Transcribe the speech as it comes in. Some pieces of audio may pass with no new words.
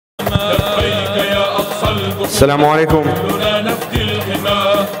السلام عليكم.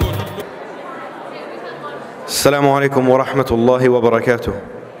 السلام عليكم ورحمة الله وبركاته.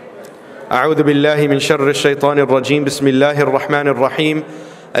 أعوذ بالله من شر الشيطان الرجيم. بسم الله الرحمن الرحيم.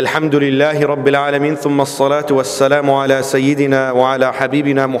 الحمد لله رب العالمين، ثم الصلاة والسلام على سيدنا وعلى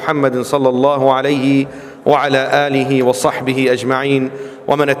حبيبنا محمد صلى الله عليه وعلى آله وصحبه أجمعين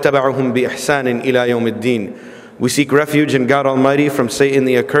ومن اتبعهم بإحسان إلى يوم الدين. We seek refuge in God Almighty from Satan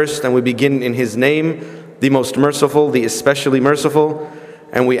the accursed, and we begin in His name, the most merciful, the especially merciful.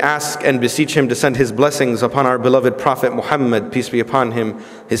 And we ask and beseech Him to send His blessings upon our beloved Prophet Muhammad, peace be upon him,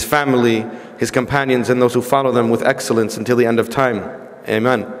 his family, his companions, and those who follow them with excellence until the end of time.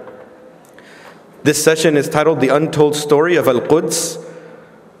 Amen. This session is titled The Untold Story of Al-Quds.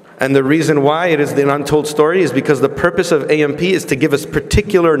 And the reason why it is the untold story is because the purpose of AMP is to give us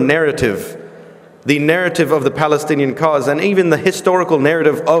particular narrative, the narrative of the Palestinian cause, and even the historical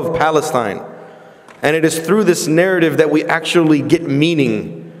narrative of Palestine. And it is through this narrative that we actually get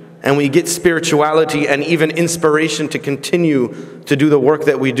meaning, and we get spirituality and even inspiration to continue to do the work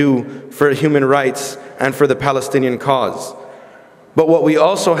that we do for human rights and for the Palestinian cause. But what we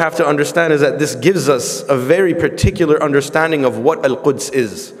also have to understand is that this gives us a very particular understanding of what Al-Quds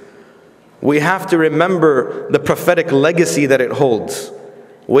is. We have to remember the prophetic legacy that it holds.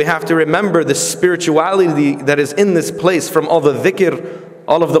 We have to remember the spirituality that is in this place from all the dhikr,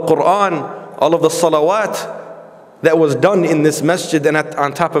 all of the Quran, all of the salawat that was done in this masjid and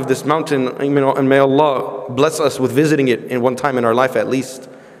on top of this mountain. And may Allah bless us with visiting it in one time in our life at least,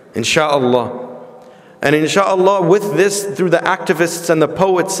 insha'Allah. And insha'Allah, with this, through the activists and the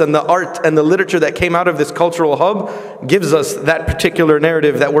poets and the art and the literature that came out of this cultural hub, gives us that particular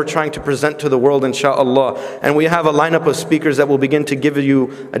narrative that we're trying to present to the world, insha'Allah. And we have a lineup of speakers that will begin to give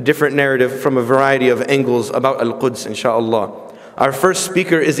you a different narrative from a variety of angles about Al-Quds, insha'Allah. Our first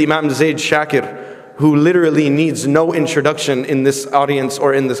speaker is Imam Zaid Shakir, who literally needs no introduction in this audience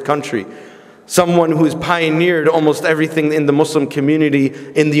or in this country. Someone who's pioneered almost everything in the Muslim community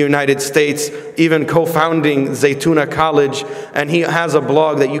in the United States, even co-founding Zaytuna College. And he has a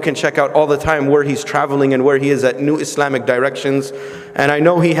blog that you can check out all the time where he's traveling and where he is at New Islamic Directions. And I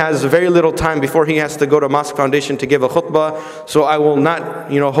know he has very little time before he has to go to Mosque Foundation to give a khutbah, so I will not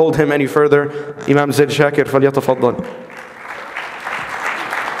hold him any further. Imam Zaid Shakir, falyatafaddal.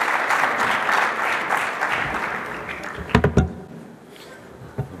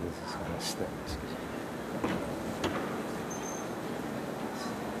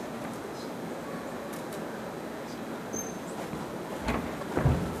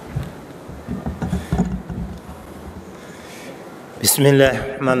 بسم الله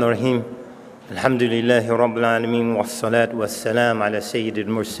الرحمن الرحيم الحمد لله رب العالمين والصلاة والسلام على سيد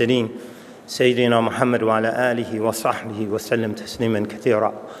المرسلين سيدنا محمد وعلى آله وصحبه وسلم تسليما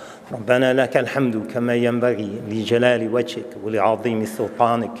كثيرا ربنا لك الحمد كما ينبغي لجلال وجهك ولعظيم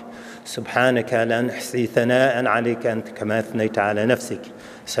سلطانك سبحانك لا نحصي ثناء عليك أنت كما أثنيت على نفسك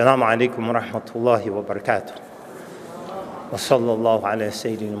السلام عليكم ورحمة الله وبركاته وصلى الله على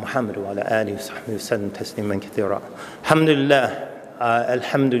سيدنا محمد وعلى آله وصحبه وسلم تسليما كثيرا الحمد لله.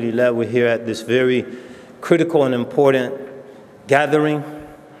 Alhamdulillah, we're here at this very critical and important gathering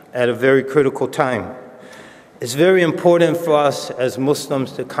at a very critical time. It's very important for us as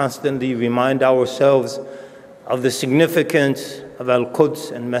Muslims to constantly remind ourselves of the significance of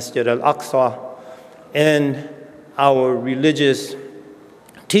Al-Quds and Masjid Al-Aqsa in our religious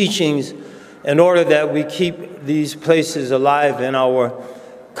teachings in order that we keep these places alive in our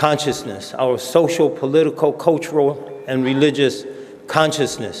consciousness, our social, political, cultural, and religious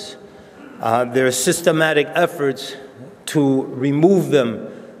consciousness. There are systematic efforts to remove them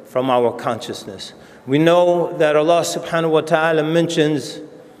from our consciousness. We know that Allah subhanahu wa ta'ala mentions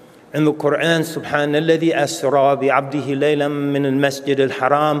in the Quran, Subhana alladhi asra bi abdihi laylan min al-masjid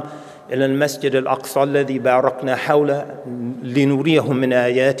al-haram ila al-masjid al-aqsa alladhi barakna hawla linuriyahu min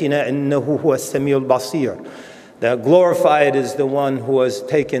ayatina innahu huwa as-sami' al-basir. That glorified is the one who has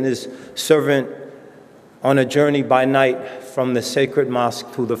taken his servant on a journey by night from the sacred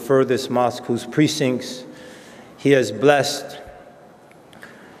mosque to the furthest mosque whose precincts he has blessed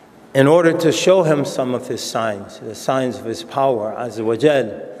in order to show him some of his signs, the signs of his power, Azza wa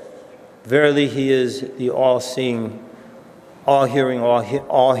Jal. Verily he is the all-seeing, all-hearing,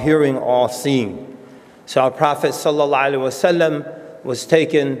 all-seeing. So our Prophet sallallahu alaihi wasallam was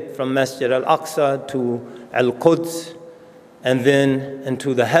taken from Masjid Al-Aqsa to Al-Quds and then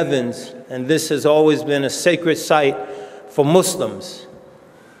into the heavens. And this has always been a sacred site for Muslims.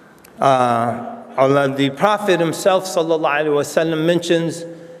 The Prophet himself sallallahu alaihi wasallam mentions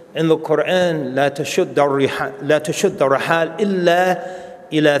in the Quran, لا تشد الرحال إلا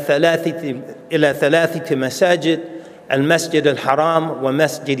إلى ثلاثة مساجد المسجد الحرام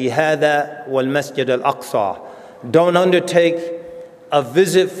ومسجد هذا والمسجد الأقصى. Don't undertake a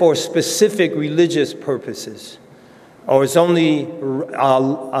visit for specific religious purposes, or it's only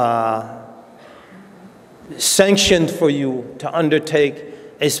sanctioned for you to undertake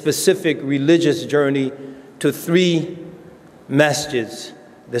a specific religious journey to 3 masjids.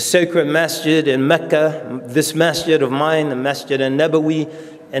 The sacred masjid in Mecca, this masjid of mine, the Masjid al-Nabawi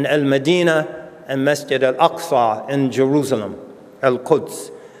in Al-Madinah, and Masjid al-Aqsa in Jerusalem,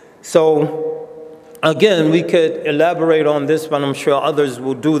 al-Quds. So again, we could elaborate on this, but I'm sure others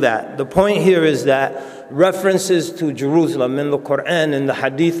will do that. The point here is that references to Jerusalem in the Quran and the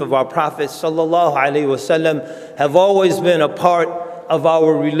hadith of our Prophet sallallahu alaihi wasallam have always been a part of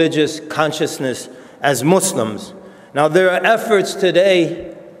our religious consciousness as Muslims. Now, there are efforts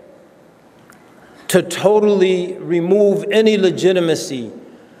today to totally remove any legitimacy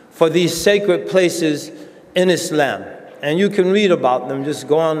for these sacred places in Islam. And you can read about them. Just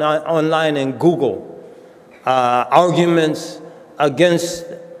go online and Google arguments against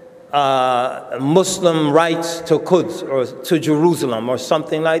Muslim rights to Quds or to Jerusalem or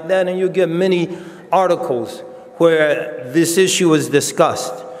something like that, and you get many articles where this issue is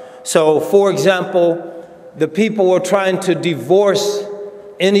discussed. So, for example, the people were trying to divorce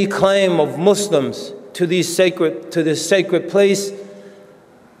any claim of Muslims to this sacred place.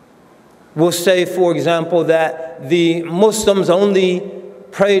 Will say, for example, that the Muslims only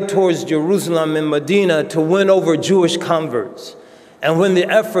prayed towards Jerusalem and Medina to win over Jewish converts. And when the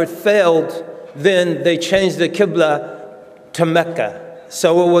effort failed, then they changed the Qibla to Mecca.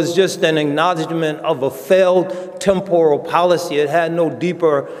 So it was just an acknowledgement of a failed temporal policy. It had no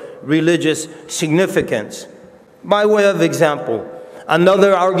deeper religious significance. By way of example,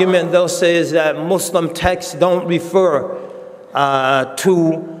 another argument they'll say is that Muslim texts don't refer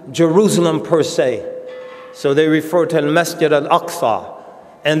to Jerusalem per se. So they refer to Al-Masjid al-Aqsa,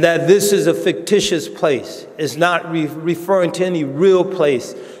 and that this is a fictitious place. It's not referring to any real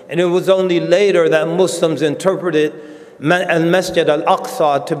place. And it was only later that Muslims interpreted Al-Masjid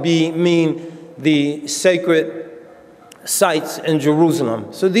al-Aqsa to mean the sacred sites in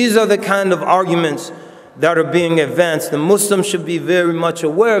Jerusalem. So these are the kind of arguments that are being advanced. The Muslims should be very much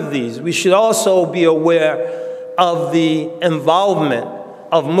aware of these. We should also be aware of the involvement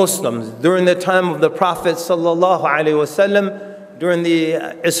of Muslims during the time of the Prophet sallallahu alaihi wasallam, during the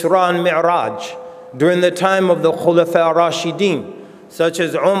Isra and Mi'raj, during the time of the Khulafa Rashidin, such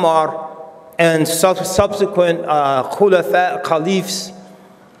as Omar and subsequent Khulafa Caliphs'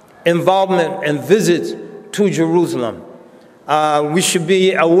 involvement and visits to Jerusalem. We should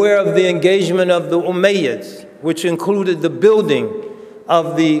be aware of the engagement of the Umayyads, which included the building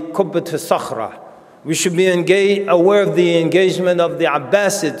of the Qubbat al-Sakhra. We should be aware of the engagement of the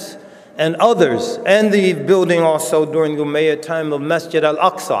Abbasids and others, and the building also during the Umayyad time of Masjid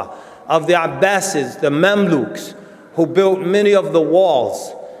al-Aqsa, of the Abbasids, the Mamluks, who built many of the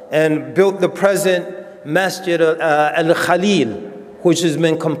walls and built the present Masjid al-Khalil, which has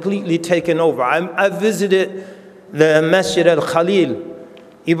been completely taken over. I visited the Masjid al-Khalil,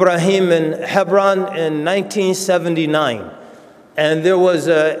 Ibrahim in Hebron in 1979. And there was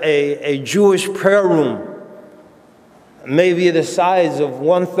a Jewish prayer room, maybe the size of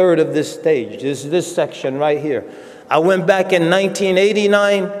 1/3 of this stage. This section right here. I went back in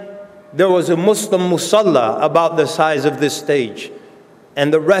 1989. There was a Muslim musalla about the size of this stage,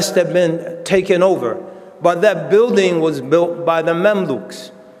 and the rest had been taken over. But that building was built by the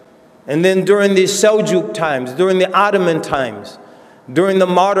Mamluks. And then during the Seljuk times, during the Ottoman times, during the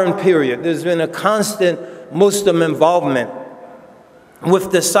modern period, there's been a constant Muslim involvement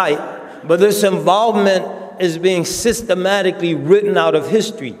with the site. But this involvement is being systematically written out of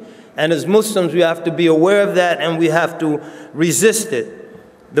history. And as Muslims, we have to be aware of that, and we have to resist it.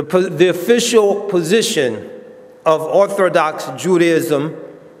 The official position of Orthodox Judaism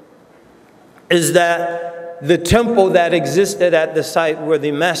is that the temple that existed at the site where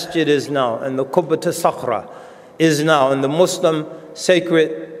the masjid is now, and the Qubbat al-Sakhra is now, and the Muslim sacred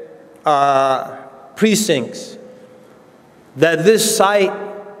precincts, that this site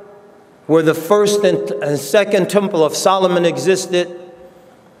where the first and second temple of Solomon existed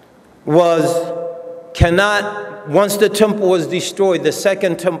once the temple was destroyed, the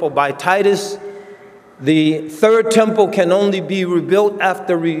second temple by Titus, the third temple can only be rebuilt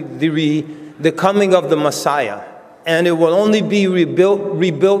after the coming of the Messiah. And it will only be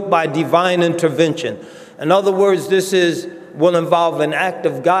rebuilt by divine intervention. In other words, this will involve an act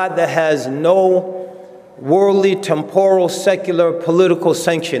of God that has no worldly, temporal, secular, political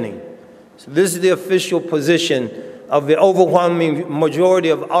sanctioning. So this is the official position of the overwhelming majority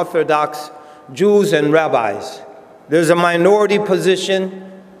of Orthodox Jews and rabbis. There's a minority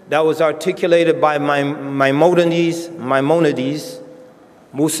position that was articulated by Maimonides,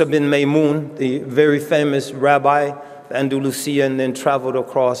 Musa bin Maymun, the very famous rabbi of Andalusia, and then traveled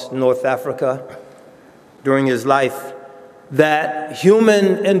across North Africa during his life, that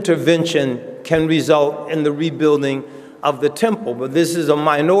human intervention can result in the rebuilding of the temple. But this is a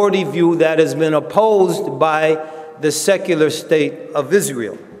minority view that has been opposed by the secular state of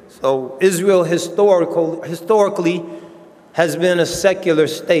Israel. So Israel historically has been a secular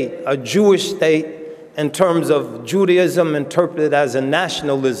state, a Jewish state in terms of Judaism interpreted as a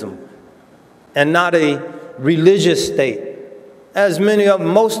nationalism and not a religious state, as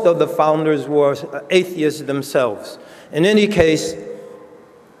most of the founders were atheists themselves. In any case,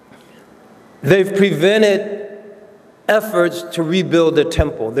 they've prevented efforts to rebuild the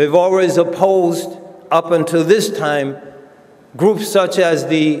temple. They've always opposed, up until this time, groups such as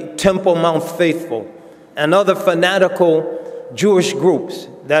the Temple Mount Faithful and other fanatical Jewish groups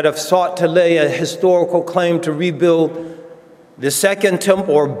that have sought to lay a historical claim to rebuild the second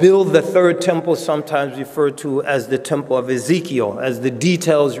temple, or build the third temple, sometimes referred to as the Temple of Ezekiel, as the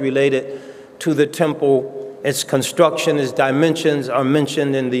details related to the temple, its construction, its dimensions are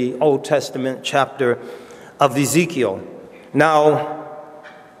mentioned in the Old Testament chapter of Ezekiel. Now,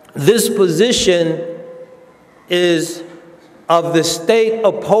 this position is of the state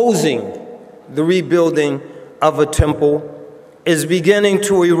opposing the rebuilding of a temple is beginning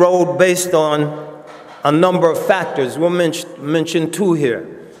to erode based on a number of factors. We'll mention two here.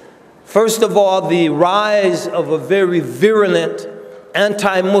 First of all, the rise of a very virulent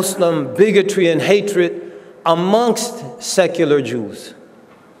anti-Muslim bigotry and hatred amongst secular Jews.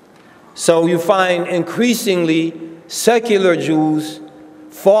 So you find increasingly secular Jews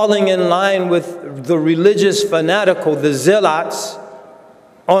falling in line with the religious fanatical, the zealots,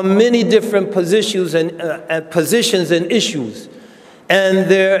 on many different positions and issues.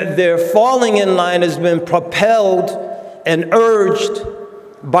 And their falling in line has been propelled and urged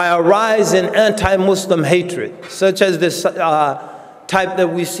by a rise in anti-Muslim hatred, such as this type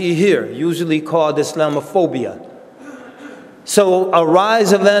that we see here, usually called Islamophobia. So a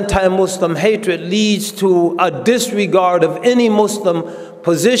rise of anti-Muslim hatred leads to a disregard of any Muslim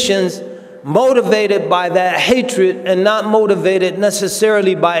positions motivated by that hatred and not motivated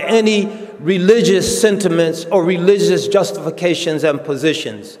necessarily by any religious sentiments or religious justifications and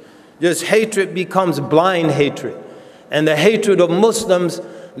positions. This hatred becomes blind hatred, and the hatred of Muslims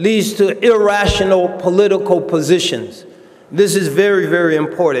leads to irrational political positions. This is very, very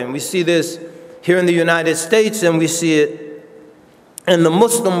important. We see this here in the United States, and we see it in the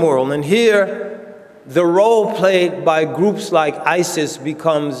Muslim world. And here, the role played by groups like ISIS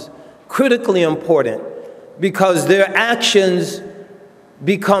becomes critically important, because their actions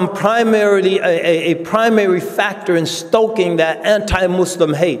become primarily a primary factor in stoking that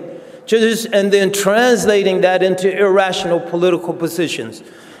anti-Muslim hate, and then translating that into irrational political positions.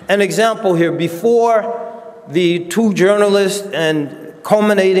 An example here, before the two journalists and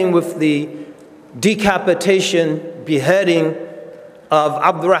culminating with the decapitation, beheading of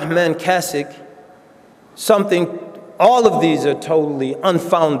Abdurrahman Kasik, all of these are totally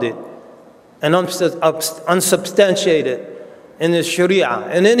unfounded and unsubstantiated in the Sharia.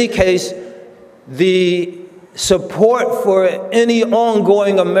 In any case, the support for any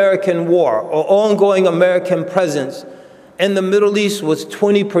ongoing American war or ongoing American presence in the Middle East was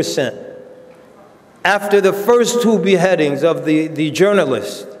 20%. After the first two beheadings of the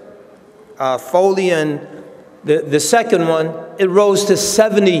journalists, Foley and the second one, it rose to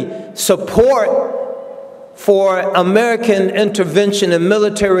 70%. Support for American intervention and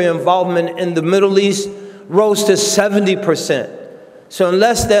military involvement in the Middle East rose to 70%. So in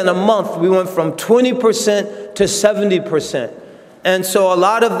less than a month, we went from 20% to 70%. And so a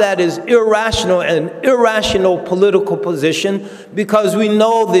lot of that is irrational political position, because we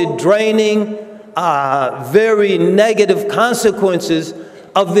know the draining, very negative consequences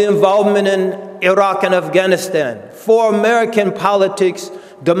of the involvement in Iraq and Afghanistan for American politics,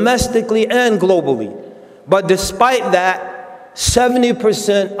 domestically and globally. But despite that,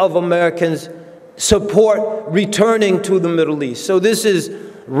 70% of Americans support returning to the Middle East. So this is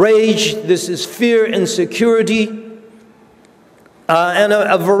rage, this is fear, insecurity, and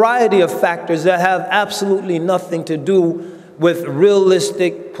a variety of factors that have absolutely nothing to do with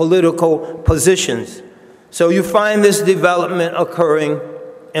realistic political positions. So you find this development occurring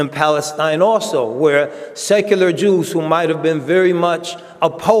in Palestine also, where secular Jews who might have been very much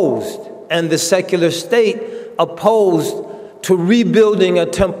opposed, and the secular state opposed to rebuilding a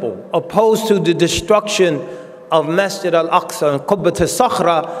temple, opposed to the destruction of Masjid al-Aqsa and Qubbat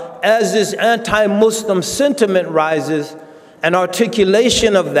al-Sakhra, as this anti-Muslim sentiment rises, an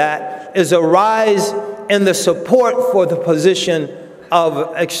articulation of that is a rise in the support for the position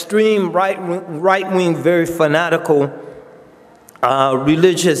of extreme right-wing, very fanatical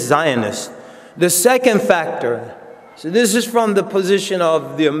religious Zionists. The second factor, so this is from the position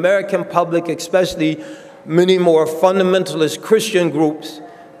of the American public, especially many more fundamentalist Christian groups,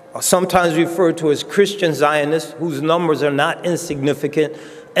 sometimes referred to as Christian Zionists, whose numbers are not insignificant,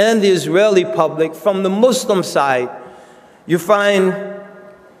 and the Israeli public. From the Muslim side, you find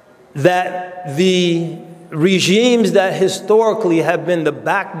that the regimes that historically have been the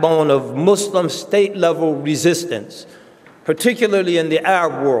backbone of Muslim state-level resistance, particularly in the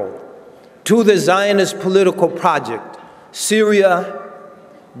Arab world, to the Zionist political project, Syria,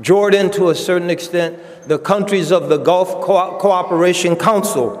 Jordan to a certain extent, the countries of the Gulf Cooperation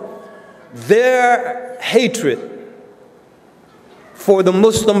Council, their hatred for the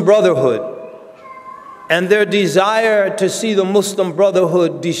Muslim Brotherhood and their desire to see the Muslim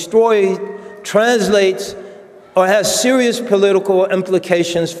Brotherhood destroyed translates or has serious political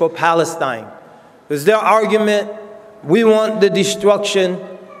implications for Palestine. Because their argument, we want the destruction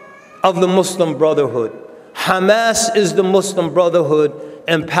of the Muslim Brotherhood. Hamas is the Muslim Brotherhood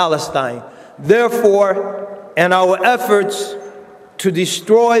in Palestine. Therefore, in our efforts to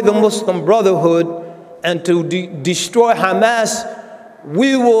destroy the Muslim Brotherhood and to destroy Hamas,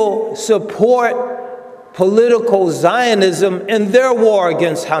 we will support political Zionism in their war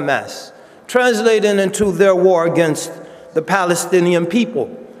against Hamas, translating into their war against the Palestinian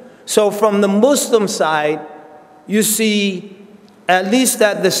people. So from the Muslim side, you see, at least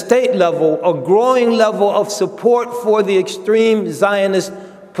at the state level, a growing level of support for the extreme Zionist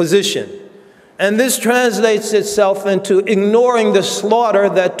position. And this translates itself into ignoring the slaughter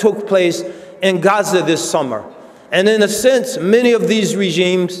that took place in Gaza this summer. And in a sense, many of these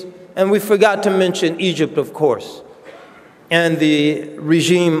regimes, and we forgot to mention Egypt, of course, and the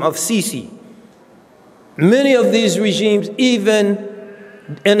regime of Sisi. Many of these regimes, even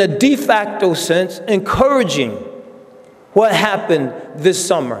in a de facto sense, encouraging what happened this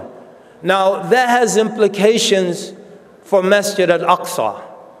summer. Now, that has implications for Masjid al-Aqsa,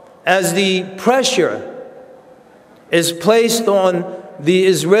 as the pressure is placed on the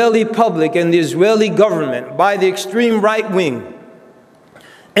Israeli public and the Israeli government by the extreme right wing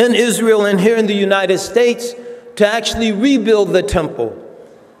in Israel and here in the United States to actually rebuild the temple.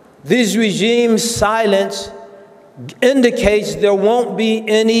 These regimes' silence indicates there won't be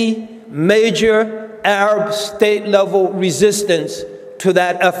any major Arab state-level resistance to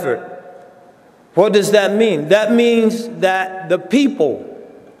that effort. What does that mean? That means that the people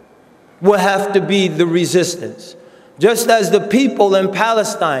will have to be the resistance. Just as the people in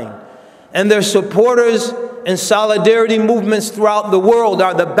Palestine and their supporters and solidarity movements throughout the world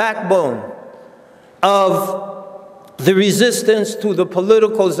are the backbone of the resistance to the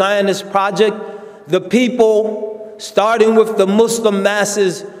political Zionist project, the people, starting with the Muslim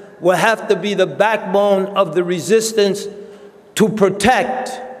masses, will have to be the backbone of the resistance to protect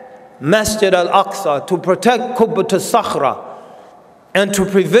Masjid al-Aqsa, to protect Qubbat al-Sakhra, and to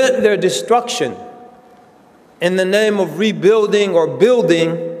prevent their destruction in the name of rebuilding or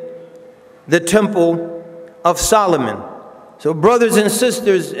building the Temple of Solomon. So brothers and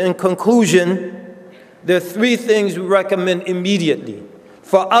sisters, in conclusion, there are three things we recommend immediately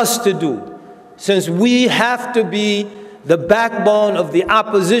for us to do, since we have to be the backbone of the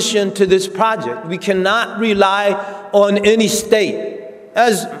opposition to this project. We cannot rely on any state,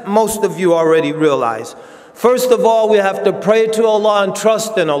 as most of you already realize. First of all, we have to pray to Allah and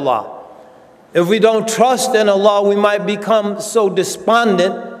trust in Allah. If we don't trust in Allah, we might become so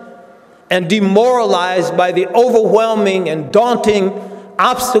despondent and demoralized by the overwhelming and daunting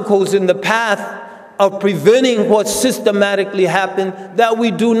obstacles in the path of preventing what systematically happened that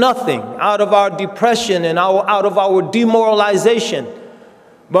we do nothing out of our depression and out of our demoralization.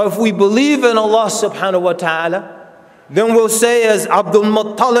 But if we believe in Allah subhanahu wa ta'ala, then we'll say, as Abdul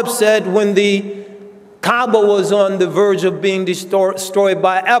Muttalib said when the Kaaba was on the verge of being destroyed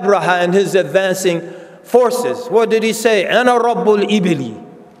by Abraha and his advancing forces. What did he say? Ana Rabbul Ibili.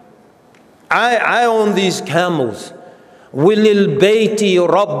 I own these camels. Wilil Bayti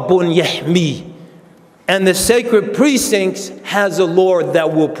Rabbun Yahmi. And the sacred precincts has a Lord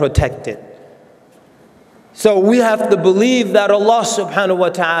that will protect it. So we have to believe that Allah subhanahu wa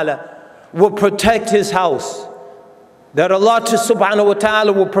ta'ala will protect his house, that Allah subhanahu wa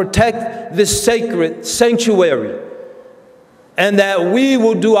ta'ala will protect this sacred sanctuary. and that we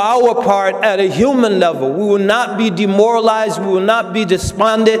will do our part at a human level. We will not be demoralized, we will not be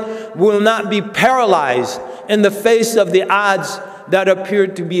despondent, we will not be paralyzed in the face of the odds that appear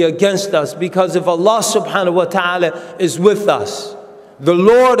to be against us, because if Allah subhanahu wa ta'ala is with us, the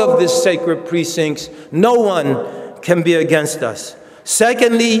Lord of this sacred precincts, no one can be against us.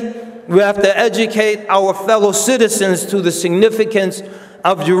 Secondly, we have to educate our fellow citizens to the significance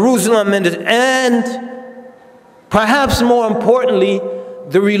of Jerusalem and perhaps more importantly,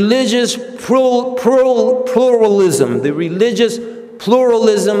 the religious pluralism, the religious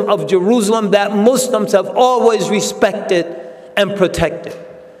pluralism of Jerusalem that Muslims have always respected and protected.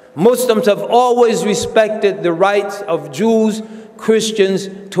 Muslims have always respected the rights of Jews, Christians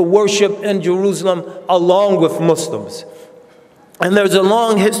to worship in Jerusalem along with Muslims. And there's a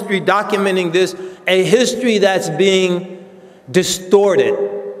long history documenting this, a history that's being distorted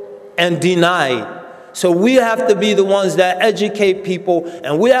and denied. So we have to be the ones that educate people,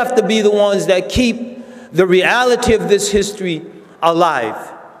 and we have to be the ones that keep the reality of this history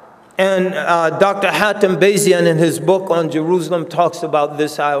alive. And Dr. Hatem Bayzian in his book on Jerusalem talks about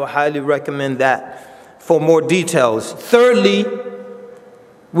this. I would highly recommend that for more details. Thirdly,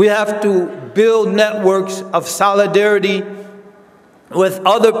 we have to build networks of solidarity with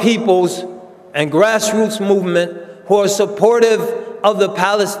other peoples and grassroots movement who are supportive of the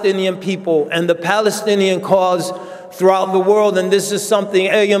Palestinian people and the Palestinian cause throughout the world. And this is something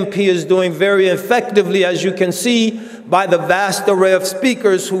AMP is doing very effectively, as you can see by the vast array of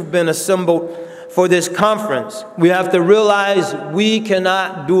speakers who've been assembled for this conference. We have to realize we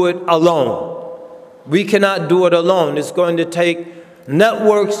cannot do it alone. We cannot do it alone. It's going to take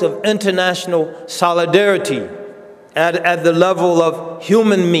networks of international solidarity at the level of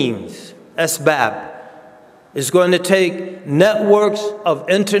human means, asbab. It's going to take networks of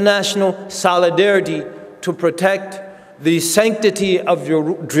international solidarity to protect the sanctity of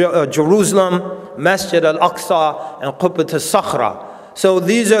Jerusalem, Masjid al-Aqsa, and Qubbat al-Sakhra. So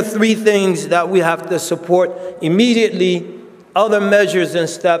these are three things that we have to support immediately. Other measures and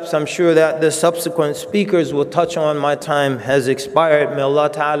steps, I'm sure that the subsequent speakers will touch on. My time has expired. May Allah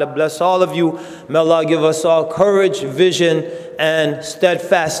Ta'ala bless all of you. May Allah give us all courage, vision, and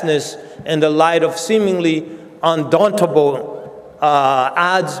steadfastness in the light of seemingly undauntable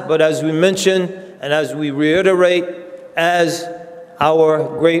odds. But as we mentioned, and as we reiterate, as our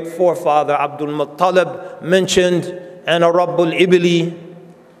great forefather Abdul Muttalib mentioned, Ana Rabbul Ibli,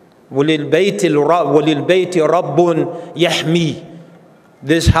 وَلِلْبَيْتِ رَبٌّ يَحْمِي.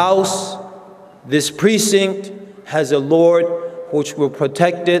 This house, this precinct has a Lord which will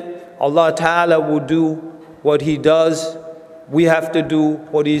protect it. Allah Ta'ala will do what He does. We have to do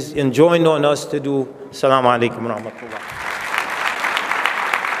what He's enjoined on us to do. Assalamu alaikum wa rahmatullah.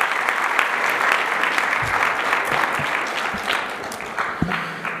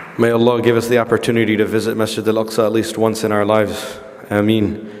 May Allah give us the opportunity to visit Masjid al-Aqsa at least once in our lives.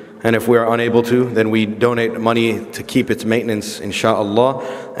 Ameen. And if we are unable to, then we donate money to keep its maintenance,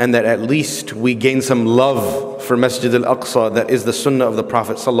 insha'Allah, and that at least we gain some love for Masjid al-Aqsa, that is the sunnah of the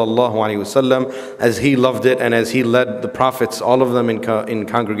Prophet sallallahu alaihi wasallam, as he loved it and as he led the Prophets, all of them in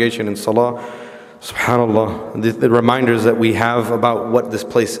congregation in salah. SubhanAllah, the reminders that we have about what this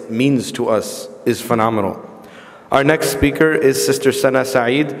place means to us is phenomenal. Our next speaker is Sister Sana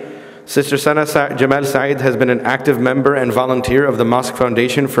Saeed. Sister Sana Jamal Saeed has been an active member and volunteer of the Mosque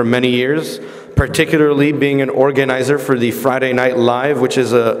Foundation for many years, particularly being an organizer for the Friday Night Live, which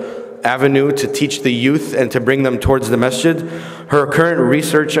is an avenue to teach the youth and to bring them towards the masjid. Her current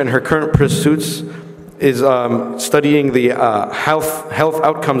research and her current pursuits is studying the health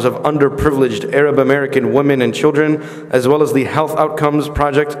outcomes of underprivileged Arab American women and children, as well as the health outcomes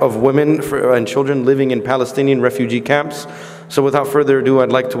project of women and children living in Palestinian refugee camps. So without further ado, I'd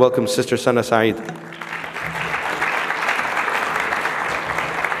like to welcome Sister Sana Saeed.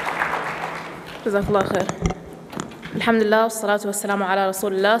 Jazakallah khair. Alhamdulillah, wassalatu wassalamu ala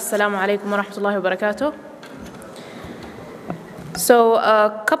rasulillah. Assalamu alaikum wa rahmatullahi wa barakatuh. So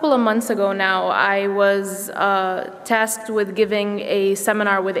a couple of months ago now, I was tasked with giving a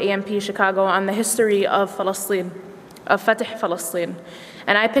seminar with AMP Chicago on the history of Palestine, of Fatih Palestine.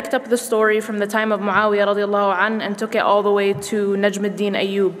 And I picked up the story from the time of Muawiyah radiallahu anh and took it all the way to Najm ad-Din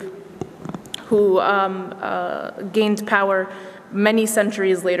Ayyub, who gained power many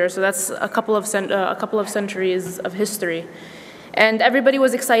centuries later. So that's a couple of centuries of history. And everybody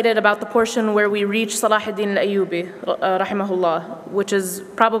was excited about the portion where we reach Salah ad-Din al-Ayyubi, rahimahullah, which is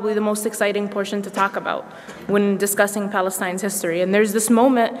probably the most exciting portion to talk about when discussing Palestine's history. And there's this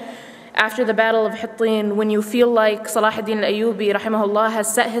moment after the Battle of Hittin when you feel like Salah ad-Din al-Ayyubi, rahimahullah, has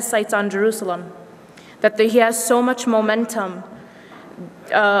set his sights on Jerusalem. that he has so much momentum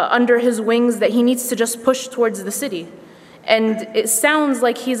under his wings that he needs to just push towards the city. And it sounds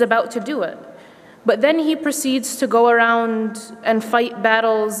like he's about to do it. But then he proceeds to go around and fight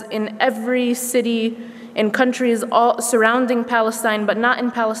battles in every city, in countries all surrounding Palestine, but not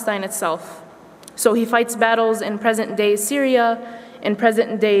in Palestine itself. So he fights battles in present-day Syria, in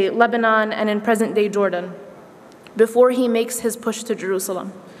present-day Lebanon, and in present-day Jordan, before he makes his push to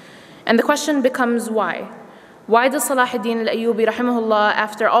Jerusalem. And the question becomes why? Why does Salah ad-Din al-Ayyubi, rahimahullah,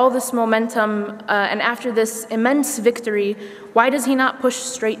 after all this momentum and after this immense victory, why does he not push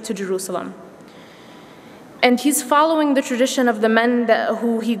straight to Jerusalem? And he's following the tradition of the men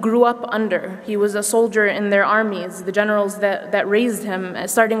who he grew up under. He was a soldier in their armies, the generals that raised him,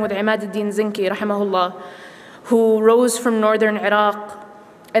 starting with Imad ad-Din Zinki, rahimahullah, who rose from northern Iraq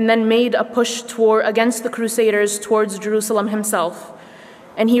and then made a push against the Crusaders towards Jerusalem himself.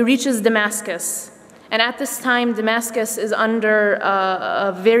 And he reaches Damascus. And at this time, Damascus is under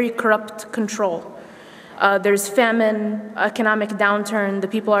a very corrupt control. There's famine, economic downturn, the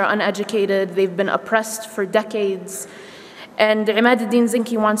people are uneducated, they've been oppressed for decades. And Imad ad-Din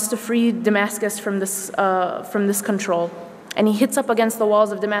Zinki wants to free Damascus from this control. And he hits up against the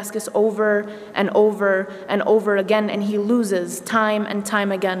walls of Damascus over and over and over again, and he loses time and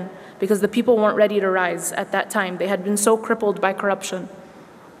time again because the people weren't ready to rise at that time. They had been so crippled by corruption.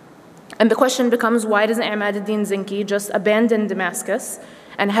 And the question becomes, why doesn't Imad ad-Din Zinki just abandon Damascus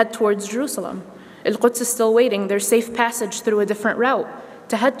and head towards Jerusalem? Al-Quds is still waiting. There's safe passage through a different route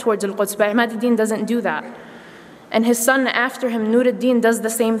to head towards Al-Quds, but Imad ad-Din doesn't do that. And his son after him, Nur ad-Din, does the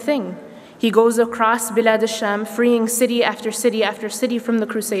same thing. He goes across Bilad al-Sham, freeing city after city after city from the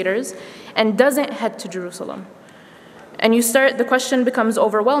Crusaders, and doesn't head to Jerusalem. And the question becomes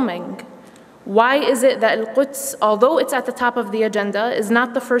overwhelming. Why is it that Al-Quds, although it's at the top of the agenda, is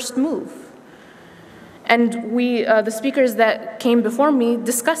not the first move? And the speakers that came before me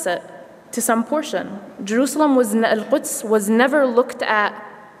discuss it to some portion. Al-Quds was never looked at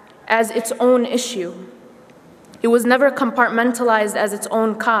as its own issue. It was never compartmentalized as its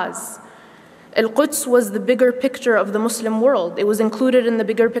own cause. Al-Quds was the bigger picture of the Muslim world. It was included in the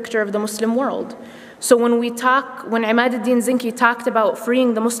bigger picture of the Muslim world. So when Imad ad-Din Zinki talked about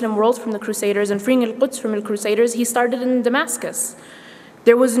freeing the Muslim world from the Crusaders and freeing Al-Quds from the Crusaders, he started in Damascus.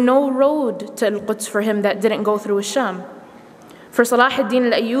 There was no road to Al-Quds for him that didn't go through Sham. For Salah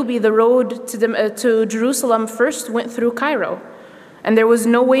ad-Din al-Ayyubi, the road to Jerusalem first went through Cairo. And there was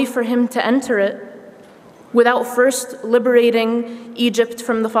no way for him to enter it without first liberating Egypt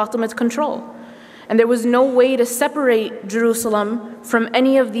from the Fatimid control. And there was no way to separate Jerusalem from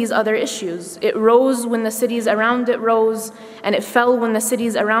any of these other issues. It rose when the cities around it rose, and it fell when the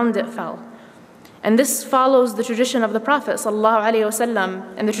cities around it fell. And this follows the tradition of the Prophet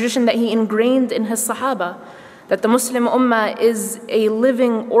ﷺ and the tradition that he ingrained in his Sahaba, that the Muslim Ummah is a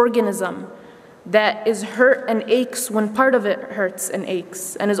living organism that is hurt and aches when part of it hurts and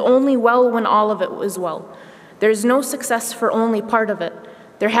aches, and is only well when all of it is well. There is no success for only part of it.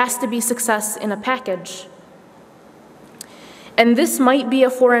 There has to be success in a package. And this might be a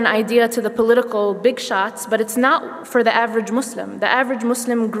foreign idea to the political big shots, but it's not for the average Muslim. The average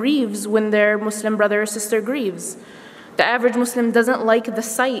Muslim grieves when their Muslim brother or sister grieves. The average Muslim doesn't like the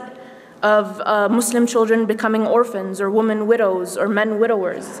sight of Muslim children becoming orphans or women widows or men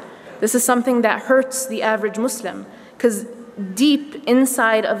widowers. This is something that hurts the average Muslim, because deep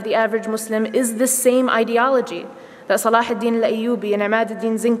inside of the average Muslim is this same ideology that Salah ad-Din al-Ayyubi and Imad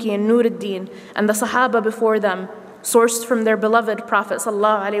ad-Din Zinki and Nur ad-Din and the Sahaba before them, sourced from their beloved Prophet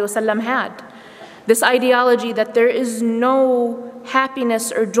ﷺ, had. This ideology that there is no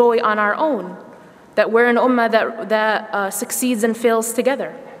happiness or joy on our own, that we're an ummah that succeeds and fails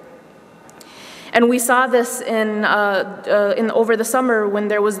together. And we saw this in over the summer when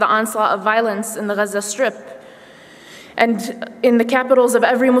there was the onslaught of violence in the Gaza Strip. And in the capitals of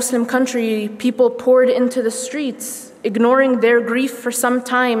every Muslim country, people poured into the streets, ignoring their grief for some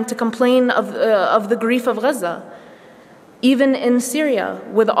time to complain of the grief of Gaza. Even in Syria,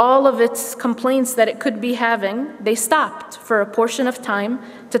 with all of its complaints that it could be having, they stopped for a portion of time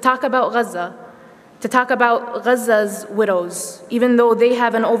to talk about Gaza, to talk about Gaza's widows, even though they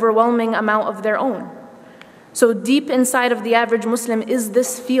have an overwhelming amount of their own. So deep inside of the average Muslim is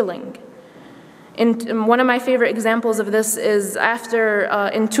this feeling. And one of my favorite examples of this is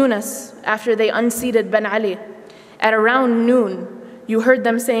in Tunis, after they unseated Ben Ali. At around noon, you heard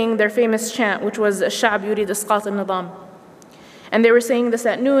them saying their famous chant, which was "Ash-Sha'b yurid isqat al-nizam." And they were saying this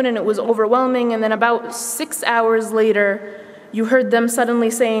at noon, and it was overwhelming. And then about 6 hours later, you heard them suddenly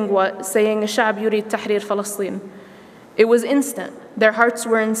saying what? Saying "Ash-Sha'b yurid tahrir Palestine." It was instant. Their hearts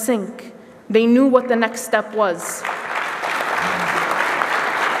were in sync. They knew what the next step was.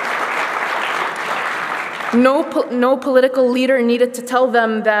 No political leader needed to tell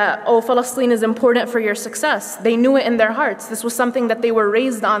them that, oh, Palestine is important for your success. They knew it in their hearts. This was something that they were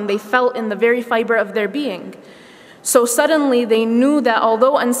raised on. They felt in the very fiber of their being. So suddenly they knew that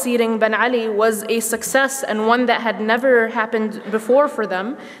although unseating Ben Ali was a success and one that had never happened before for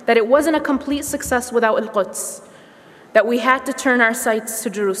them, that it wasn't a complete success without Al-Quds, that we had to turn our sights to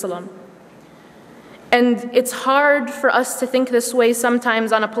Jerusalem. And it's hard for us to think this way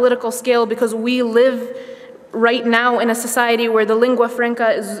sometimes on a political scale because we live right now in a society where the lingua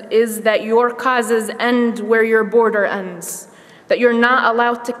franca is that your causes end where your border ends, that you're not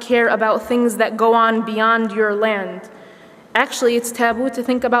allowed to care about things that go on beyond your land. Actually, it's taboo to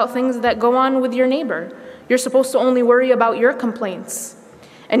think about things that go on with your neighbor. You're supposed to only worry about your complaints.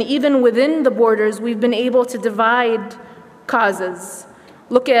 And even within the borders, we've been able to divide causes.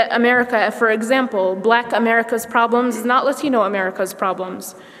 Look at America, for example. Black America's problems is not Latino America's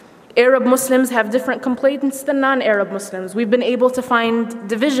problems. Arab Muslims have different complaints than non-Arab Muslims. We've been able to find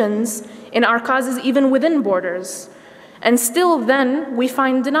divisions in our causes even within borders. And still then, we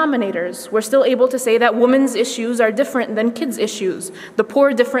find denominators. We're still able to say that women's issues are different than kids' issues, the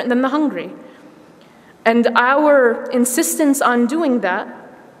poor different than the hungry. And our insistence on doing that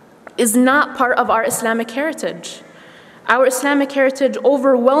is not part of our Islamic heritage. Our Islamic heritage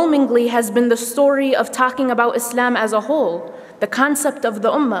overwhelmingly has been the story of talking about Islam as a whole, the concept of the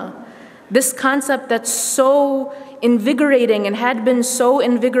Ummah. This concept that's so invigorating and had been so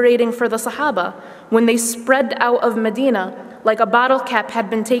invigorating for the Sahaba when they spread out of Medina, like a bottle cap had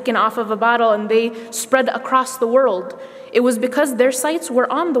been taken off of a bottle and they spread across the world. It was because their sights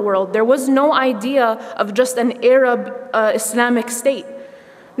were on the world. There was no idea of just an Arab Islamic state.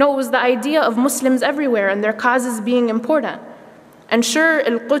 No, it was the idea of Muslims everywhere and their causes being important. And sure,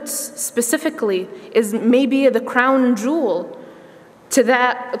 Al-Quds specifically is maybe the crown jewel to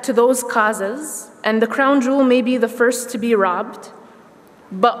those causes, and the crown jewel may be the first to be robbed.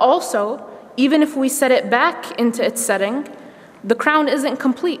 But also, even if we set it back into its setting, the crown isn't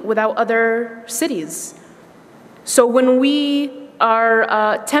complete without other cities. So when we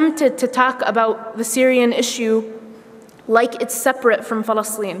are tempted to talk about the Syrian issue like it's separate from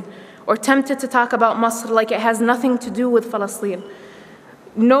Palestine, or tempted to talk about Masr like it has nothing to do with Palestine,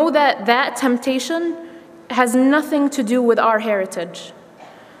 know that that temptation has nothing to do with our heritage,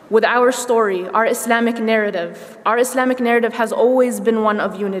 with our story, our Islamic narrative. Our Islamic narrative has always been one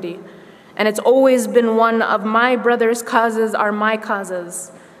of unity, and it's always been one of my brother's causes are my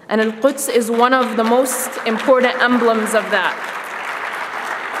causes. And Al-Quds is one of the most important emblems of that.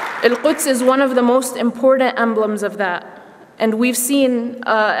 Al-Quds is one of the most important emblems of that. And we've seen,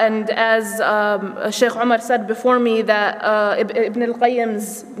 and as Sheikh Omar said before me, that Ibn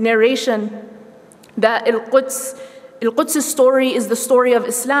al-Qayyim's narration, that Al-Quds' story is the story of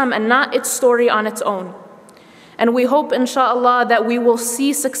Islam and not its story on its own. And we hope, inshallah, that we will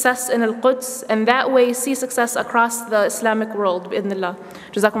see success in Al-Quds and that way see success across the Islamic world, bi'idhnillah.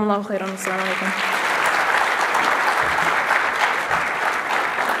 Jazakumullahu khairan. Assalamu alaikum.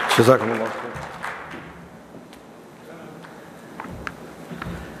 Jazakumullah khairan.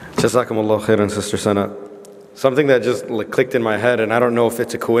 Jazakumullah khairan, Sister Sana. Something that just clicked in my head, and I don't know if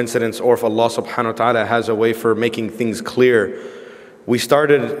it's a coincidence or if Allah subhanahu wa ta'ala has a way for making things clear. We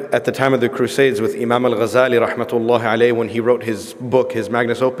started at the time of the Crusades with Imam al-Ghazali rahmatullahi alayhi when he wrote his book, his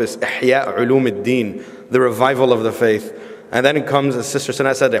magnus opus, Ihya Ulum ad-Din, the revival of the faith. And then it comes, as Sister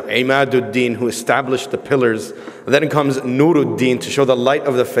Sana said, Imaduddin, who established the pillars. Then it comes Nuruddin, to show the light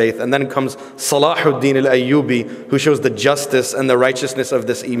of the faith. And then it comes Salahuddin al-Ayyubi, who shows the justice and the righteousness of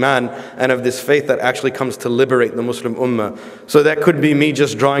this Iman and of this faith that actually comes to liberate the Muslim Ummah. So that could be me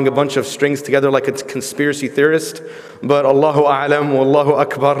just drawing a bunch of strings together like a conspiracy theorist. But Allahu A'lam, Wallahu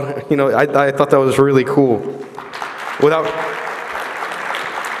Akbar. You know, I thought that was really cool.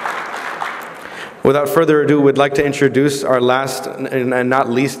 Without further ado, we'd like to introduce our last and not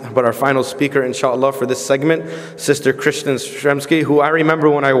least, but our final speaker, inshallah, for this segment, Sister Kristin Szremski, who I remember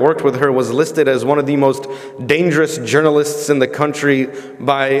when I worked with her was listed as one of the most dangerous journalists in the country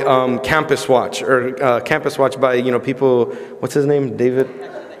by Campus Watch, by, people, what's his name,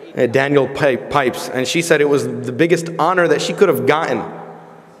 Daniel Pipes. And she said it was the biggest honor that she could have gotten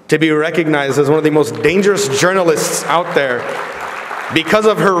to be recognized as one of the most dangerous journalists out there, because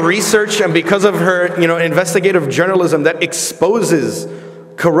of her research and because of her, investigative journalism that exposes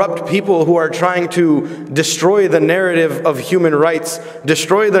corrupt people who are trying to destroy the narrative of human rights,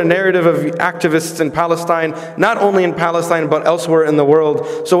 destroy the narrative of activists in Palestine, not only in Palestine but elsewhere in the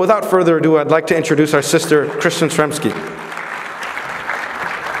world. So without further ado, I'd like to introduce our sister, Kristin Szremski.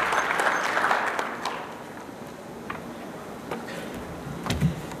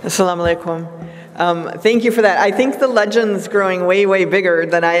 Assalamu alaikum. Thank you for that. I think the legend's growing way, way bigger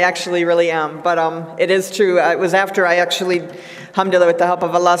than I actually really am. But it is true. It was after I actually, alhamdulillah, with the help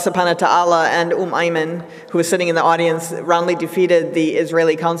of Allah subhanahu wa ta'ala and Ayman, who was sitting in the audience, roundly defeated the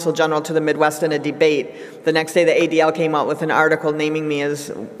Israeli Consul General to the Midwest in a debate. The next day, the ADL came out with an article naming me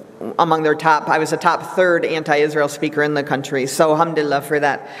as among their top. I was the top 3rd anti-Israel speaker in the country. So alhamdulillah for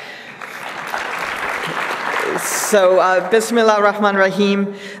that. So, Bismillah ar-Rahman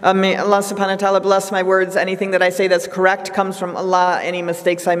ar-Rahim. May Allah subhanahu wa ta'ala bless my words. Anything that I say that's correct comes from Allah. Any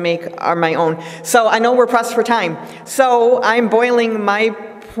mistakes I make are my own. So, I know we're pressed for time. So, I'm boiling my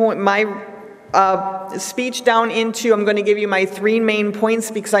speech down into, I'm going to give you my 3 main points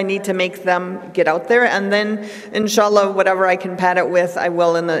because I need to make them get out there. And then, inshallah, whatever I can pad it with, I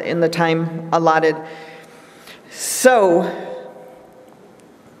will in the time allotted. So,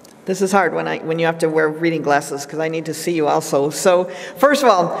 this is hard when you have to wear reading glasses because I need to see you also. So, first of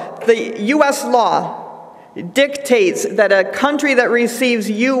all, the U.S. law dictates that a country that receives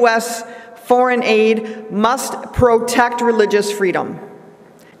U.S. foreign aid must protect religious freedom.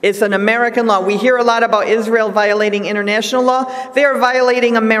 It's an American law. We hear a lot about Israel violating international law. They are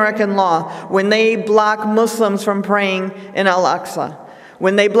violating American law when they block Muslims from praying in Aqsa.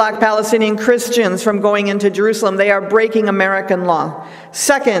 When they block Palestinian Christians from going into Jerusalem, they are breaking American law.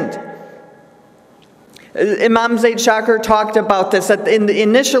 Second, Imam Zaid Shakir talked about this. That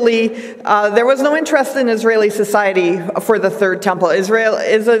initially, there was no interest in Israeli society for the Third Temple. Israel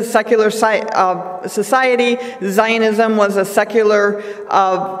is a secular society. Zionism was a secular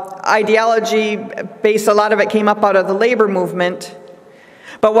ideology based, a lot of it came up out of the labor movement.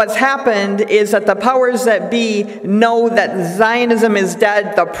 But what's happened is that the powers that be know that Zionism is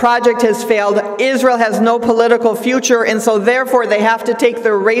dead, the project has failed, Israel has no political future, and so therefore they have to take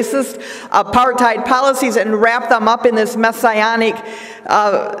their racist apartheid policies and wrap them up in this messianic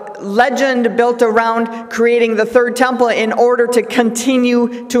legend built around creating the Third Temple in order to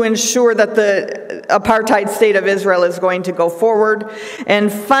continue to ensure that the apartheid state of Israel is going to go forward.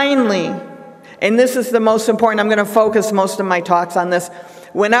 And finally, and this is the most important, I'm going to focus most of my talks on this,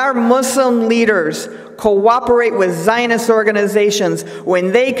 when our Muslim leaders cooperate with Zionist organizations,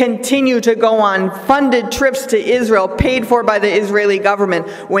 when they continue to go on funded trips to Israel paid for by the Israeli government,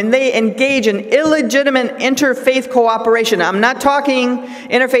 when they engage in illegitimate interfaith cooperation, I'm not talking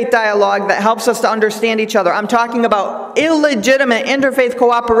interfaith dialogue that helps us to understand each other, I'm talking about illegitimate interfaith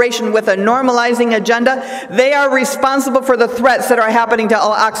cooperation with a normalizing agenda, they are responsible for the threats that are happening to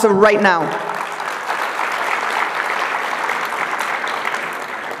Al-Aqsa right now.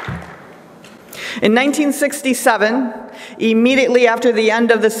 In 1967, immediately after the end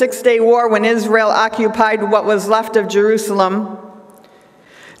of the Six-Day War, when Israel occupied what was left of Jerusalem,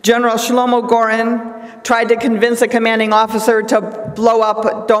 General Shlomo Goren tried to convince a commanding officer to blow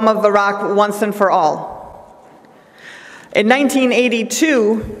up Dome of the Rock once and for all. In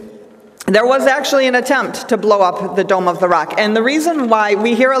 1982, there was actually an attempt to blow up the Dome of the Rock. And the reason why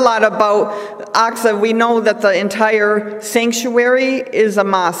we hear a lot about Aqsa, we know that the entire sanctuary is a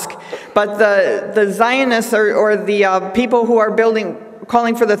mosque. But the Zionists or the people who are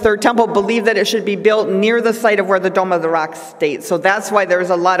calling for the Third Temple believe that it should be built near the site of where the Dome of the Rock stays. So that's why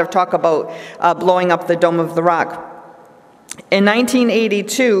there's a lot of talk about blowing up the Dome of the Rock. In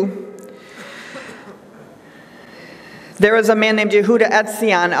 1982, there was a man named Yehuda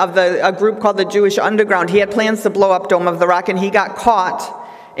Etzion of a group called the Jewish Underground. He had plans to blow up Dome of the Rock, and he got caught,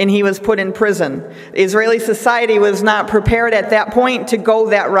 and he was put in prison. Israeli society was not prepared at that point to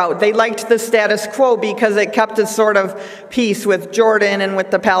go that route. They liked the status quo because it kept a sort of peace with Jordan and with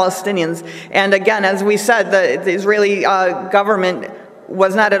the Palestinians. And again, as we said, the Israeli government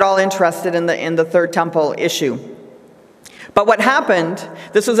was not at all interested in the Third Temple issue. But what happened,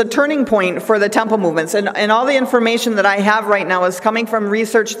 this was a turning point for the temple movements, and all the information that I have right now is coming from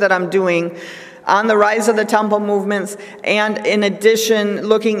research that I'm doing on the rise of the temple movements, and in addition,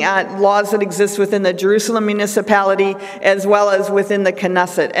 looking at laws that exist within the Jerusalem municipality as well as within the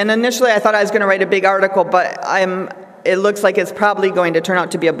Knesset. And initially I thought I was going to write a big article, but it looks like it's probably going to turn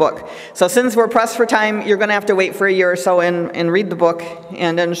out to be a book. So since we're pressed for time, you're going to have to wait for a year or so and read the book,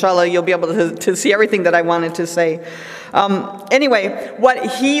 and inshallah you'll be able to see everything that I wanted to say. Anyway,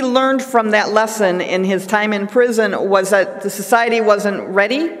 what he learned from that lesson in his time in prison was that the society wasn't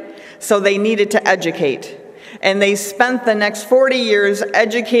ready, so they needed to educate. And they spent the next 40 years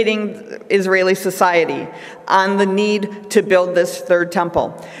educating Israeli society on the need to build this Third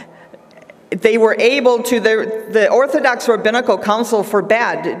Temple. They were able to, the Orthodox Rabbinical Council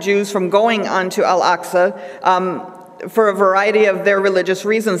forbade Jews from going onto Al-Aqsa. for a variety of their religious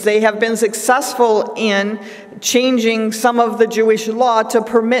reasons. They have been successful in changing some of the Jewish law to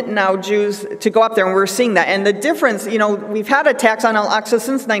permit now Jews to go up there, and we're seeing that. And the difference, we've had attacks on Al-Aqsa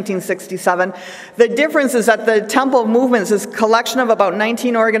since 1967. The difference is that the temple movements, this collection of about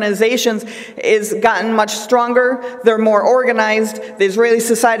 19 organizations, is gotten much stronger. They're more organized. The Israeli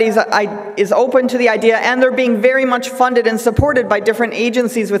society is open to the idea, and they're being very much funded and supported by different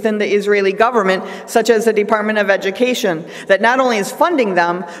agencies within the Israeli government, such as the Department of Education, that not only is funding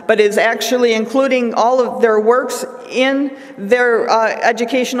them, but is actually including all of their works in their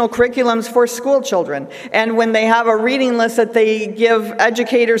educational curriculums for school children. And when they have a reading list that they give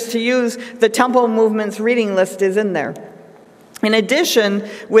educators to use, the Temple Movement's reading list is in there. In addition,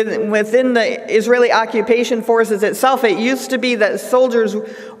 within the Israeli occupation forces itself, it used to be that soldiers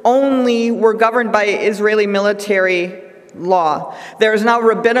only were governed by Israeli military law. There is now a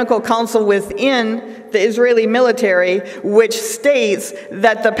rabbinical council within the Israeli military which states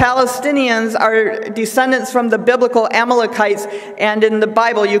that the Palestinians are descendants from the biblical Amalekites, and in the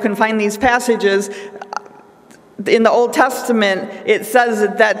Bible you can find these passages. In the Old Testament, it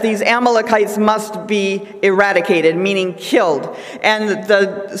says that these Amalekites must be eradicated, meaning killed. And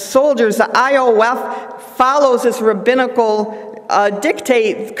the soldiers, the IOF, follows this rabbinical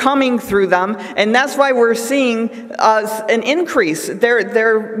dictate coming through them, and that's why we're seeing an increase.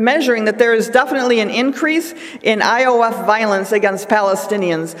 They're measuring that there is definitely an increase in IOF violence against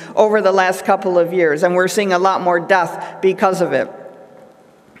Palestinians over the last couple of years, and we're seeing a lot more death because of it.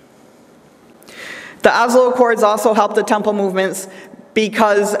 The Oslo Accords also helped the temple movements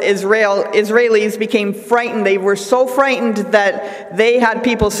because Israelis became frightened. They were so frightened that they had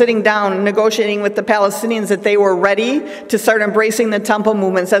people sitting down negotiating with the Palestinians that they were ready to start embracing the temple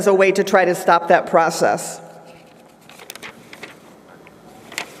movements as a way to try to stop that process.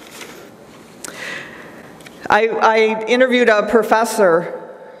 I interviewed a professor,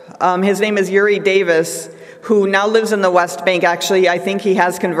 his name is Yuri Davis, who now lives in the West Bank. Actually, I think he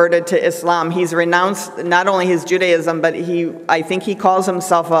has converted to Islam. He's renounced not only his Judaism, but I think he calls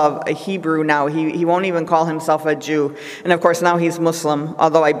himself a Hebrew now. He won't even call himself a Jew. And of course, now he's Muslim,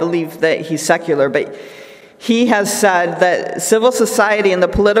 although I believe that he's secular. But he has said that civil society and the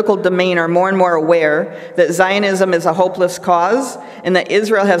political domain are more and more aware that Zionism is a hopeless cause and that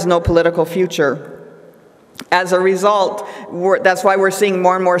Israel has no political future. As a result, that's why we're seeing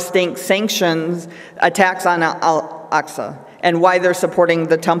more and more state sanctions attacks on Al-Aqsa and why they're supporting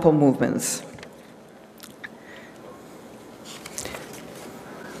the temple movements.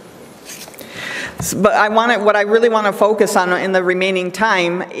 But what I really want to focus on in the remaining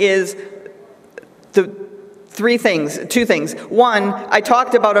time is two things. One, I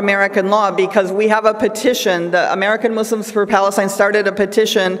talked about American law because we have a petition. The American Muslims for Palestine started a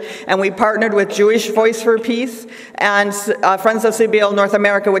petition, and we partnered with Jewish Voice for Peace and Friends of Sibyl North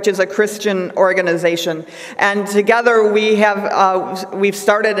America, which is a Christian organization. And together we've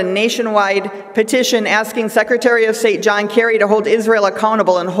started a nationwide petition asking Secretary of State John Kerry to hold Israel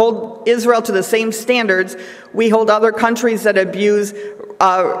accountable and hold Israel to the same standards we hold other countries that abuse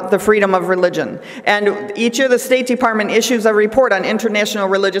the freedom of religion. And each year the State Department issues a report on international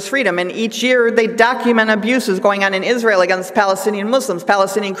religious freedom, and each year they document abuses going on in Israel against Palestinian Muslims,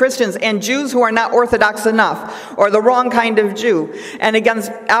 Palestinian Christians, and Jews who are not Orthodox enough, or the wrong kind of Jew, and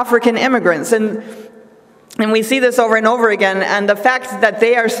against African immigrants. And we see this over and over again, and the fact that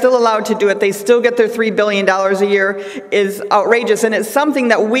they are still allowed to do it, they still get their $3 billion a year, is outrageous, and it's something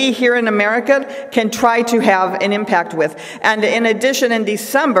that we here in America can try to have an impact with. And in addition, in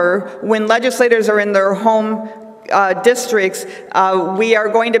December, when legislators are in their home districts, we are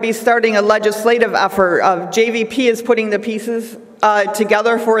going to be starting a legislative effort. JVP is putting the pieces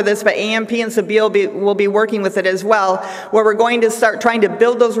together for this, but AMP and Sabil will be working with it as well, where we're going to start trying to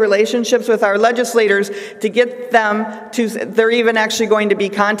build those relationships with our legislators to get them to, they're even actually going to be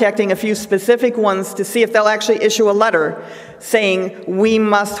contacting a few specific ones to see if they'll actually issue a letter saying we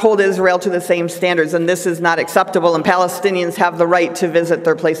must hold Israel to the same standards and this is not acceptable and Palestinians have the right to visit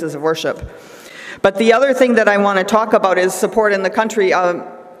their places of worship. But the other thing that I want to talk about is support in the country.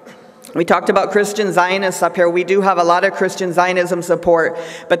 We talked about Christian Zionists up here. We do have a lot of Christian Zionism support,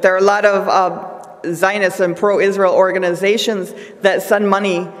 but there are a lot of Zionists and pro-Israel organizations that send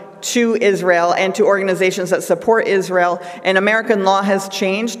money to Israel and to organizations that support Israel. And American law has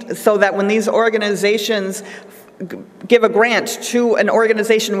changed so that when these organizations give a grant to an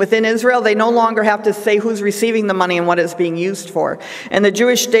organization within Israel, they no longer have to say who's receiving the money and what it's being used for. And the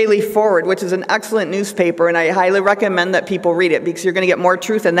Jewish Daily Forward, which is an excellent newspaper, and I highly recommend that people read it because you're going to get more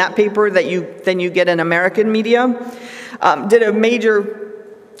truth in that paper than you get in American media, did a major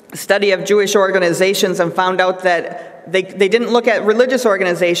study of Jewish organizations and found out that they didn't look at religious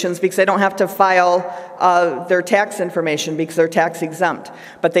organizations because they don't have to file their tax information because they're tax exempt.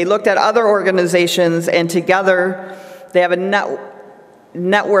 But they looked at other organizations, and together they have a net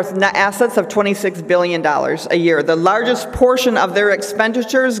assets of $26 billion a year. The largest portion of their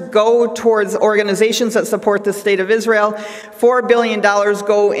expenditures go towards organizations that support the state of Israel. $4 billion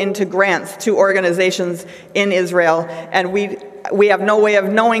go into grants to organizations in Israel. And we have no way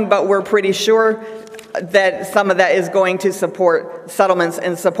of knowing, but we're pretty sure that some of that is going to support settlements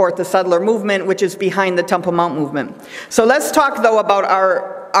and support the settler movement, which is behind the Temple Mount movement. So let's talk, though, about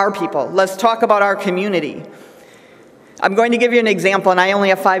our people. Let's talk about our community. I'm going to give you an example, and I only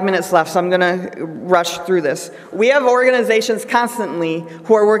have 5 minutes left, so I'm going to rush through this. We have organizations constantly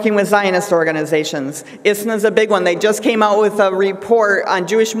who are working with Zionist organizations. ISNA is a big one. They just came out with a report on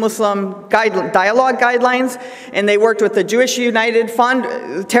Jewish-Muslim dialogue guidelines, and they worked with the Jewish United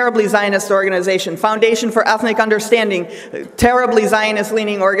Fund, terribly Zionist organization, Foundation for Ethnic Understanding, terribly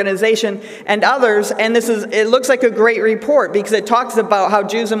Zionist-leaning organization, and others. And it looks like a great report because it talks about how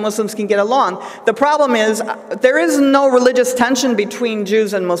Jews and Muslims can get along. The problem is there is no religious tension between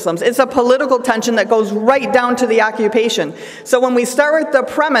Jews and Muslims. It's a political tension that goes right down to the occupation. So when we start with the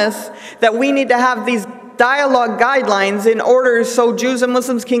premise that we need to have these dialogue guidelines in order so Jews and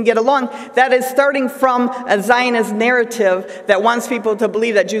Muslims can get along, that is starting from a Zionist narrative that wants people to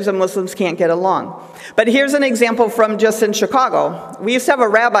believe that Jews and Muslims can't get along. But here's an example from just in Chicago. We used to have a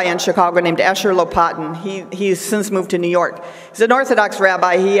rabbi in Chicago named Asher Lopatin. He's since moved to New York. He's an Orthodox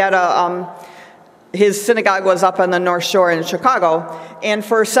rabbi. He had his synagogue was up on the North Shore in Chicago, and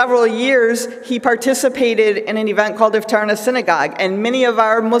for several years he participated in an event called Iftar in a Synagogue, and many of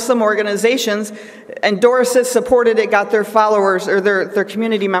our Muslim organizations endorsed it, supported it, got their followers or their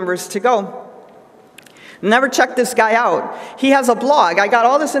community members to go. Never checked this guy out. He has a blog. I got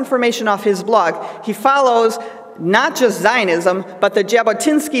all this information off his blog. He follows not just Zionism, but the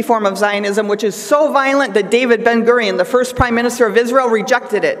Jabotinsky form of Zionism, which is so violent that David Ben-Gurion, the first prime minister of Israel,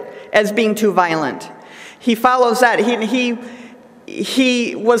 rejected it as being too violent. He follows that.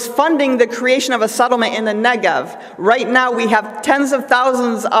 He was funding the creation of a settlement in the Negev. Right now we have tens of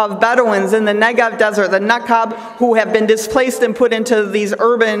thousands of Bedouins in the Negev desert, the Nakab, who have been displaced and put into these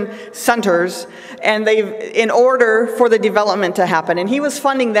urban centers, and in order for the development to happen. And he was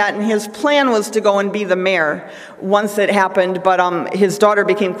funding that, and his plan was to go and be the mayor once it happened, but his daughter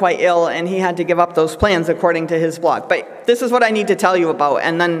became quite ill, and he had to give up those plans according to his blog. But this is what I need to tell you about,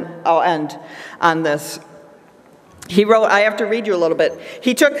 and then I'll end on this. He wrote, I have to read you a little bit.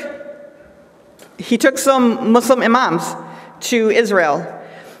 He took some Muslim imams to Israel.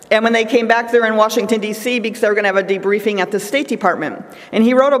 And when they came back, they're in Washington, D.C., because they were going to have a debriefing at the State Department. And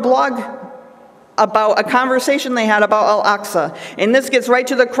he wrote a blog about a conversation they had about Al-Aqsa. And this gets right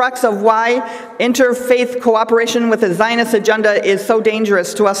to the crux of why interfaith cooperation with the Zionist agenda is so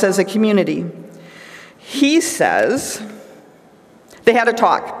dangerous to us as a community. He says, they had a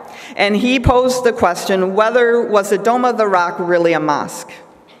talk. And he posed the question, whether was the Dome of the Rock really a mosque?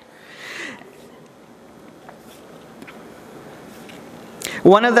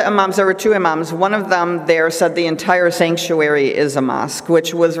 One of the imams, there were two imams, one of them there said the entire sanctuary is a mosque,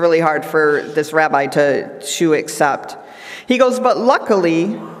 which was really hard for this rabbi to accept. He goes, but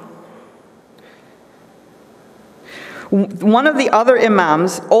luckily, one of the other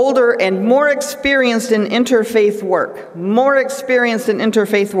imams, older and more experienced in interfaith work,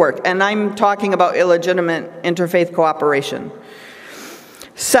 and I'm talking about illegitimate interfaith cooperation,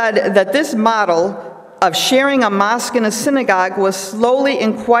 said that this model of sharing a mosque and a synagogue was slowly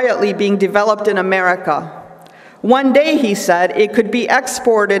and quietly being developed in America. One day, he said, it could be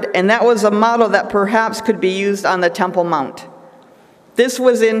exported, and that was a model that perhaps could be used on the Temple Mount. This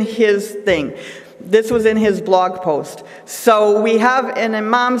was in his thing. This was in his blog post. So we have an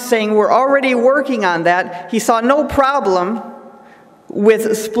imam saying we're already working on that. He saw no problem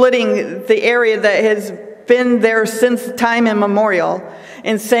with splitting the area that has been there since time immemorial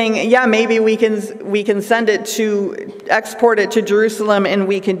and saying, yeah, maybe we can send it to, export it to Jerusalem and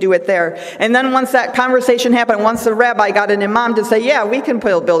we can do it there. And then once that conversation happened, once the rabbi got an imam to say, yeah, we can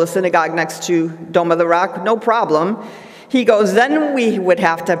build a synagogue next to Dome of the Rock, no problem. He goes, then we would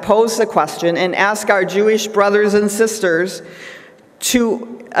have to pose the question and ask our Jewish brothers and sisters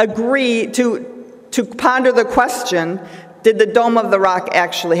to agree, to ponder the question, did the Dome of the Rock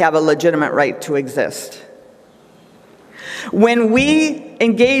actually have a legitimate right to exist? When we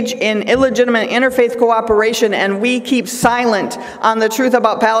engage in illegitimate interfaith cooperation and we keep silent on the truth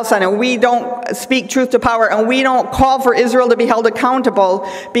about Palestine, and we don't speak truth to power, and we don't call for Israel to be held accountable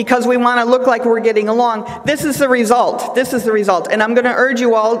because we want to look like we're getting along, this is the result. This is the result. And I'm going to urge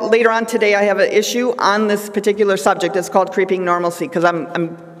you all, later on today I have an issue on this particular subject. It's called creeping normalcy, because I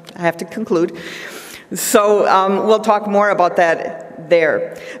have to conclude. So we'll talk more about that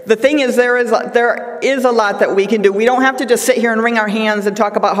there. The thing is, there is a lot that we can do. We don't have to just sit here and wring our hands and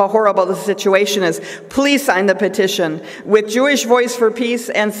talk about how horrible the situation is. Please sign the petition. With Jewish Voice for Peace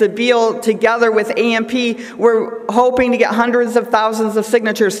and Sabil, together with AMP, we're hoping to get hundreds of thousands of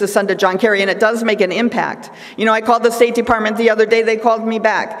signatures to send to John Kerry, and it does make an impact. You know, I called the State Department the other day. They called me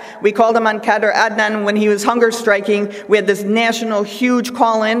back. We called him on Qadr Adnan when he was hunger striking. We had this national huge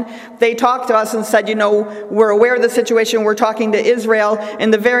call-in. They talked to us and said, you know, we're aware of the situation. We're talking to Israel.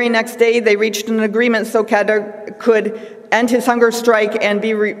 And the very next day, they reached an agreement so Qadr could end his hunger strike and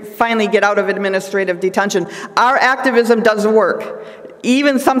finally get out of administrative detention. Our activism does work.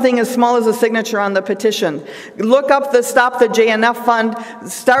 Even something as small as a signature on the petition. Look up the Stop the JNF Fund.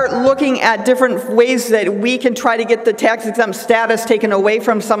 Start looking at different ways that we can try to get the tax-exempt status taken away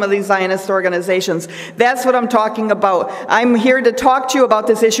from some of these Zionist organizations. That's what I'm talking about. I'm here to talk to you about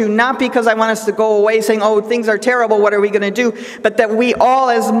this issue, not because I want us to go away saying, oh, things are terrible, what are we going to do? But that we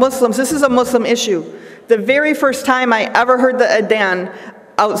all as Muslims, this is a Muslim issue. The very first time I ever heard the Adhan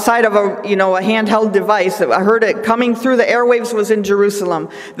outside of a handheld device, I heard it coming through the airwaves, was in Jerusalem.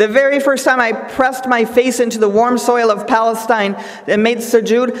 The very first time I pressed my face into the warm soil of Palestine and made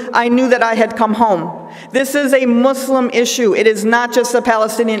sujood, I knew that I had come home. This is a Muslim issue. It is not just a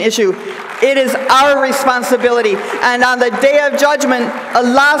Palestinian issue. It is our responsibility. And on the day of judgment,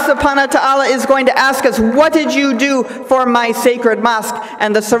 Allah subhanahu wa ta'ala is going to ask us, what did you do for my sacred mosque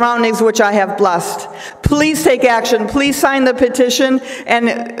and the surroundings which I have blessed? Please take action. Please sign the petition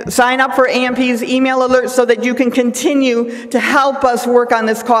and sign up for AMP's email alerts so that you can continue to help us work on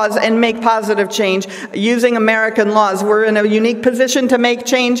this cause and make positive change using American laws. We're in a unique position to make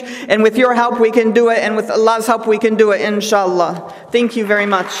change, and with your help we can do it, and with Allah's help we can do it, inshallah. Thank you very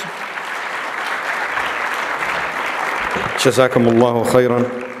much. Jazakumullahu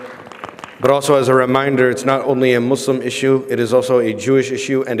khairan. But also as a reminder, it's not only a Muslim issue, it is also a Jewish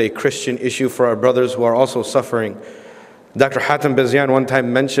issue and a Christian issue for our brothers who are also suffering. Dr. Hatem Bezian one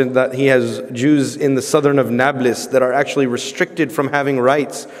time mentioned that he has Jews in the southern of Nablus that are actually restricted from having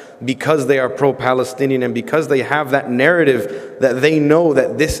rights because they are pro-Palestinian and because they have that narrative that they know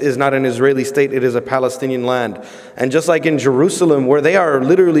that this is not an Israeli state, it is a Palestinian land. And just like in Jerusalem, where they are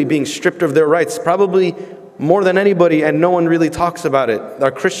literally being stripped of their rights, probably more than anybody, and no one really talks about it.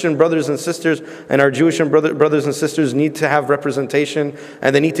 Our Christian brothers and sisters and our Jewish brothers and sisters need to have representation,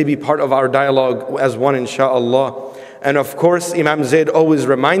 and they need to be part of our dialogue as one, inshaAllah. And of course, Imam Zaid always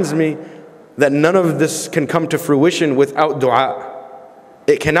reminds me that none of this can come to fruition without dua.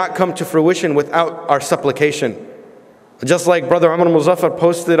 It cannot come to fruition without our supplication. Just like Brother Omar Muzaffar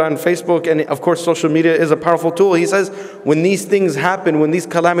posted on Facebook, and of course social media is a powerful tool. He says, when these things happen, when these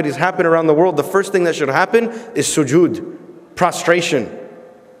calamities happen around the world, the first thing that should happen is sujood, prostration.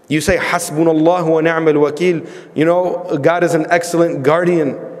 You say, Hasbunallahu wa ni'mal wakil. You know, God is an excellent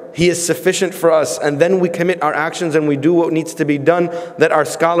guardian. He is sufficient for us. And then we commit our actions and we do what needs to be done that our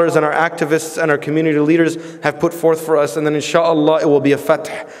scholars and our activists and our community leaders have put forth for us. And then inshallah it will be a fath.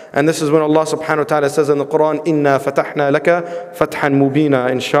 And this is when Allah subhanahu wa ta'ala says in the Quran, Inna fatahna laka fathan mubina.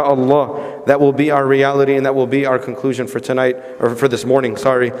 Inshallah, that will be our reality and that will be our conclusion for tonight, or for this morning,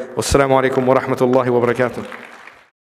 sorry. Wassalamu alaikum wa rahmatullahi wa barakatuh.